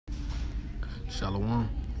Shalom.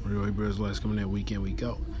 Real Israelites coming in week in, week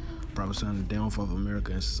out. Prophesying the downfall of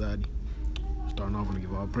America and society. Starting off, and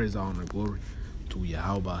give all praise, honor, and glory to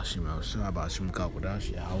Yahweh Hashem El-Shai, Hashem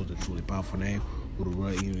Kakwadash, Yahweh, the truly powerful name, who the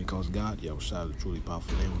word even calls God, Yahweh, the truly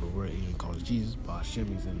powerful name, who the word even calls Jesus,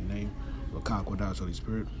 Hashem is in the name of Kakwadash, Holy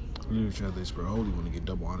Spirit. Leadership of the Spirit Holy, want to give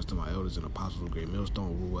double honors to my elders and apostles of great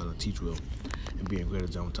millstone, rule well and teach well, and being greater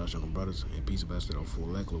than touch on the brothers, and peace of blessed on full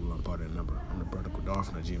elect, we're on part of that number. I'm the brother Kudar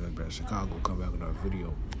from the GMS Brand Chicago. Come back with another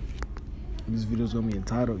video. This video is going to be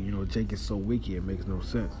entitled, Jake is so wicked, it makes no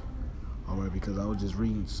sense. Alright, because I was just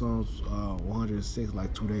reading Psalms 106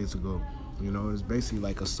 like 2 days ago. It's basically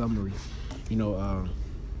like a summary. The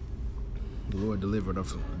Lord delivered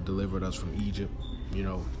us from Egypt,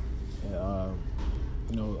 all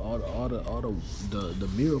the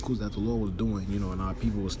miracles that the Lord was doing, and our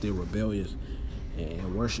people were still rebellious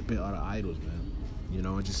and worshiping other idols, man.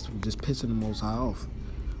 And just pissing the Most High off.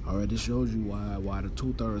 All right, this shows you why the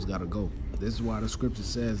 2/3 gotta go. This is why the scripture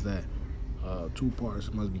says that 2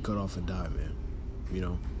 parts must be cut off and die, man.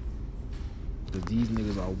 Because these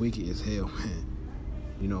niggas are wicked as hell, man.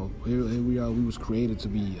 Here we are. We was created to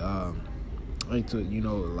be like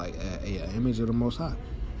a image of the Most High.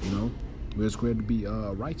 We was created to be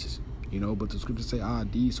righteous. But the scriptures say our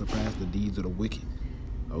deeds surpass the deeds of the wicked.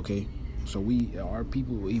 Okay, so our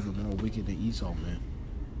people were even more wicked than Esau, man.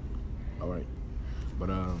 All right, but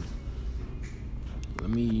let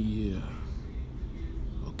me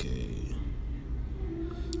okay.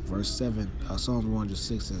 Verse 7, Psalms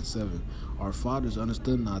 106 and 7. Our fathers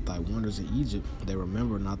understood not thy wonders in Egypt. They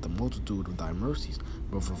remembered not the multitude of thy mercies,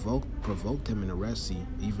 but provoked him in the Red Sea,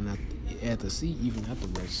 even at the sea, even at the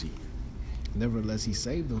Red Sea. Nevertheless, he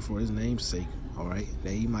saved them for his name's sake, all right,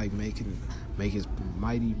 that he might make his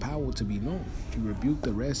mighty power to be known. He rebuked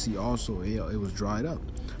the Red Sea also, it was dried up.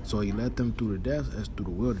 So he led them through the death as through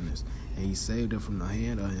the wilderness, and he saved them from the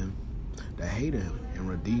hand of him that hated him, and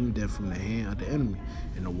redeemed them from the hand of the enemy.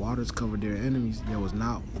 And the waters covered their enemies, there was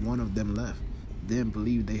not one of them left. Then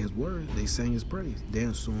believed they his words, they sang his praise.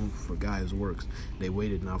 Then soon forgot his works, they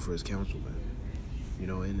waited not for his counsel, man.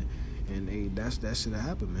 And that should have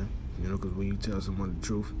happened, man. Because when you tell someone the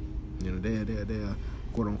truth, they'll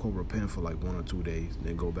quote unquote repent for like 1 or 2 days,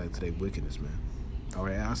 then go back to their wickedness, man. All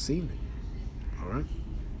right, I seen it. All right,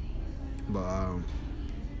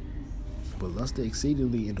 but lusted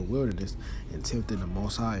exceedingly in the wilderness, and tempted the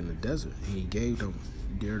Most High in the desert. And he gave them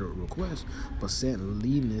their request, but sent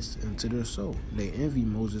leanness into their soul. They envied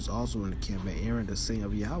Moses also in the camp, and Aaron the saint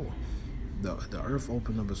of Yahweh. The earth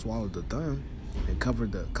opened up and swallowed the thumb, and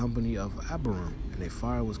covered the company of Abiram, and a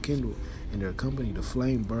fire was kindled in their company. The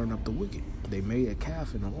flame burned up the wicked. They made a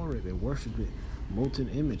calf in the Horeb and worshipped it, molten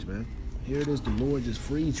image, man. Here it is, the Lord just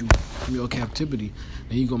freed you from your captivity.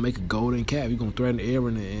 Then you're going to make a golden calf. You're going to threaten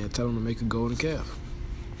Aaron and tell him to make a golden calf.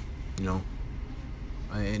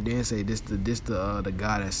 And then say, this the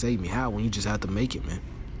guy that saved me. How? When you just have to make it, man.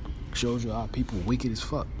 Shows you how people wicked as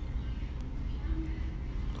fuck.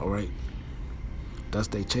 All right. Thus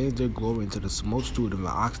they changed their glory into the multitude of an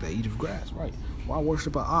ox that eateth grass. Right. Why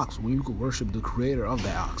worship an ox when you could worship the creator of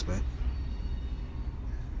that ox, man?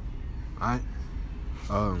 All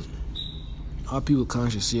right. Our people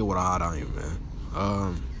conscious see what a hot iron, man.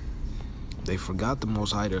 They forgot the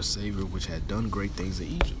Most High, their Savior, which had done great things in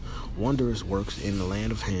Egypt, wondrous works in the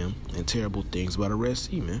land of Ham, and terrible things by the Red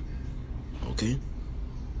Sea, man. Okay.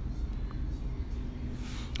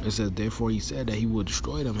 It says, therefore he said that he would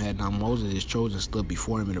destroy them, had not Moses his chosen stood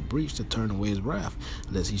before him in a breach to turn away his wrath,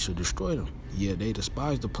 lest he should destroy them. Yet they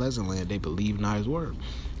despised the pleasant land, they believed not his word,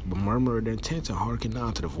 but murmured their intent and hearkened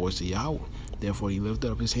not to the voice of Yahweh. Therefore he lifted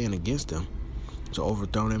up his hand against them to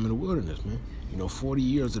overthrow them in the wilderness, man. 40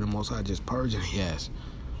 years of the Most High just purging the ass,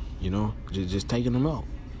 just taking them out.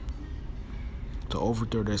 To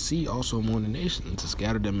overthrow their seed also among the nations, and to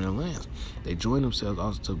scatter them in the lands. They joined themselves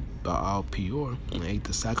also to Baal Peor, and ate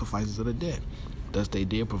the sacrifices of the dead. Thus they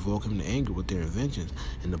did provoke him to anger with their inventions,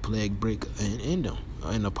 and the plague break in them,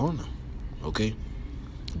 and upon them. Okay?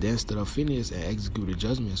 Then stood up Phinehas and executed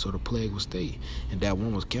judgment, so the plague was stayed, and that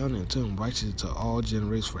one was counted unto him righteous to all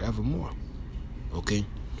generations forevermore. Okay?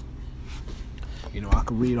 I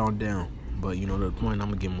could read on down, but the point, I'm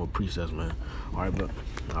gonna get more precepts, man. All right, but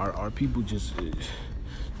our people just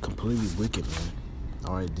completely wicked, man.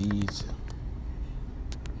 All right, these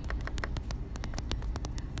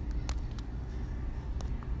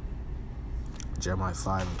Jeremiah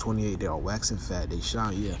 5:28, they are waxing fat, they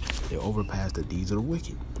shine, they overpass the deeds of the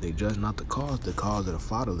wicked. They judge not the cause of the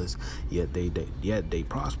fatherless, yet they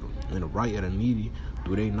prosper. And the right of the needy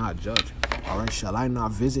do they not judge. All right, shall I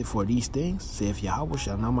not visit for these things? Saith Yahweh,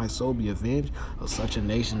 shall not my soul be avenged of such a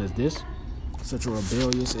nation as this? such a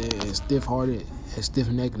rebellious and stiff-hearted and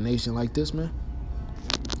stiff-necked nation like this, man.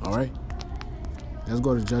 All right, let's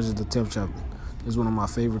go to Judges, the 10th chapter. This is one of my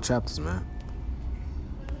favorite chapters, man.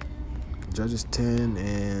 Judges 10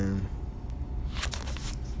 and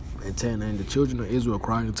 10. And the children of Israel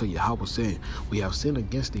cried unto Yahweh, saying, We have sinned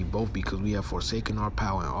against thee both, because we have forsaken our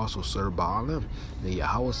power and also served Baalim. Then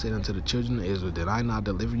Yahweh said unto the children of Israel, Did I not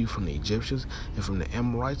deliver you from the Egyptians, and from the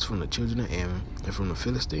Amorites, from the children of Ammon, and from the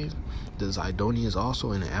Philistines, the Zidonians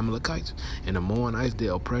also, and the Amalekites, and the Moabites did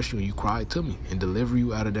oppress you, and you cried to me, and deliver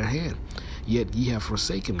you out of their hand? Yet ye have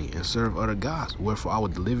forsaken me, and served other gods, wherefore I will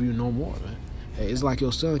deliver you no more, man. Hey, it's like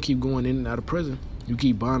your son keep going in and out of prison. You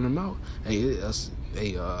keep buying him out.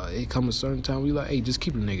 It come a certain time we like, hey, just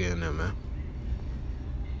keep the nigga in there, man.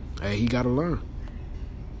 Hey, he gotta learn.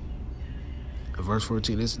 Verse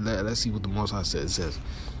 14, let's see what the Most High says. It says,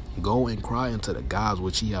 Go and cry unto the gods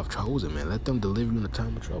which ye have chosen, man. Let them deliver you in the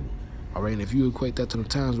time of trouble. All right, and if you equate that to the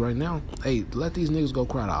times right now, hey, let these niggas go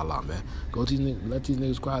cry to Allah, man. Let these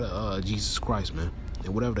niggas cry to Jesus Christ, man.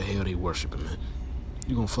 And whatever the hell they worshiping, man.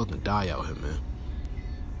 You gonna fucking die out here, man.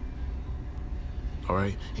 All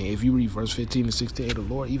right, and if you read verse 15 and 16, the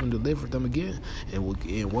Lord even delivered them again, and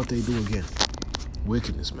what they do again,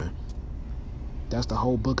 wickedness, man. That's the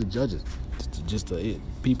whole book of Judges. Just the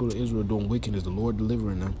people of Israel doing wickedness, the Lord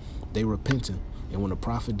delivering them, they repenting, and when the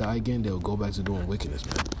prophet die again, they'll go back to doing wickedness,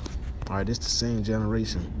 man. All right, this the same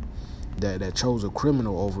generation that chose a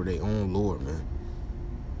criminal over their own Lord, man.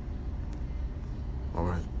 All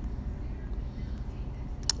right.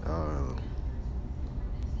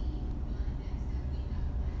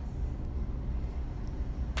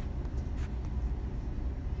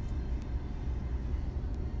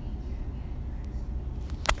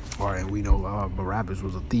 All right, we know Barabbas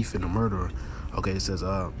was a thief and a murderer. Okay, it says,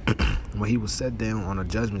 when he was set down on a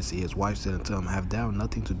judgment seat, his wife said unto him, Have thou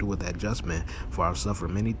nothing to do with that just man? For I have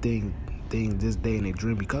suffered many things this day in a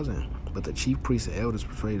dream because of him. But the chief priests and elders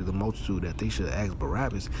persuaded the multitude that they should ask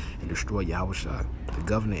Barabbas and destroy Yahushua. The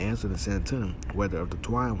governor answered and said unto them, Whether of the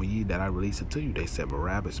twine will ye that I release it to you? They said,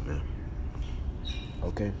 Barabbas, man.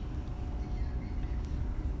 Okay.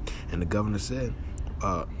 And the governor said,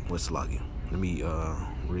 what's Sluggy? Let me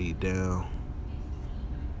read down.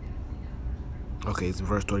 Okay, it's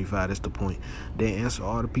verse 35. That's the point. Then answered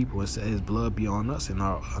all the people and said, His blood be on us and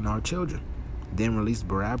our children. Then released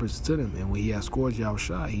Barabbas to them, and when he had scourged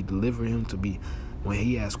Yahushua, he delivered him to be. When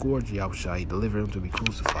he had scourged Yahushua, he delivered him to be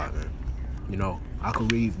crucified. Man, you know, I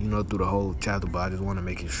could read through the whole chapter, but I just want to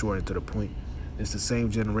make it short and to the point. It's the same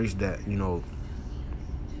generation that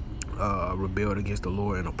rebelled against the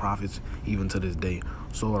Lord and the prophets even to this day.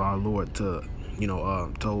 So our Lord to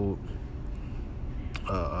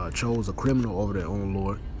chose a criminal over their own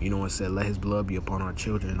Lord, and said, Let his blood be upon our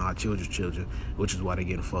children and our children's children, which is why they're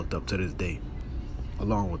getting fucked up to this day,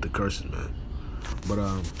 along with the curses, man. But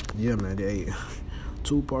yeah, man,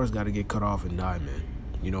 two parts got to get cut off and die, man.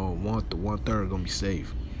 One third gonna be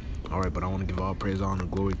saved. All right, but I want to give all praise, honor,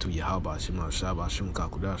 and glory to Yahweh, Shema, Shabbat, Shem,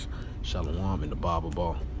 Kakudash, Shalom, and the Bible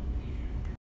Ball.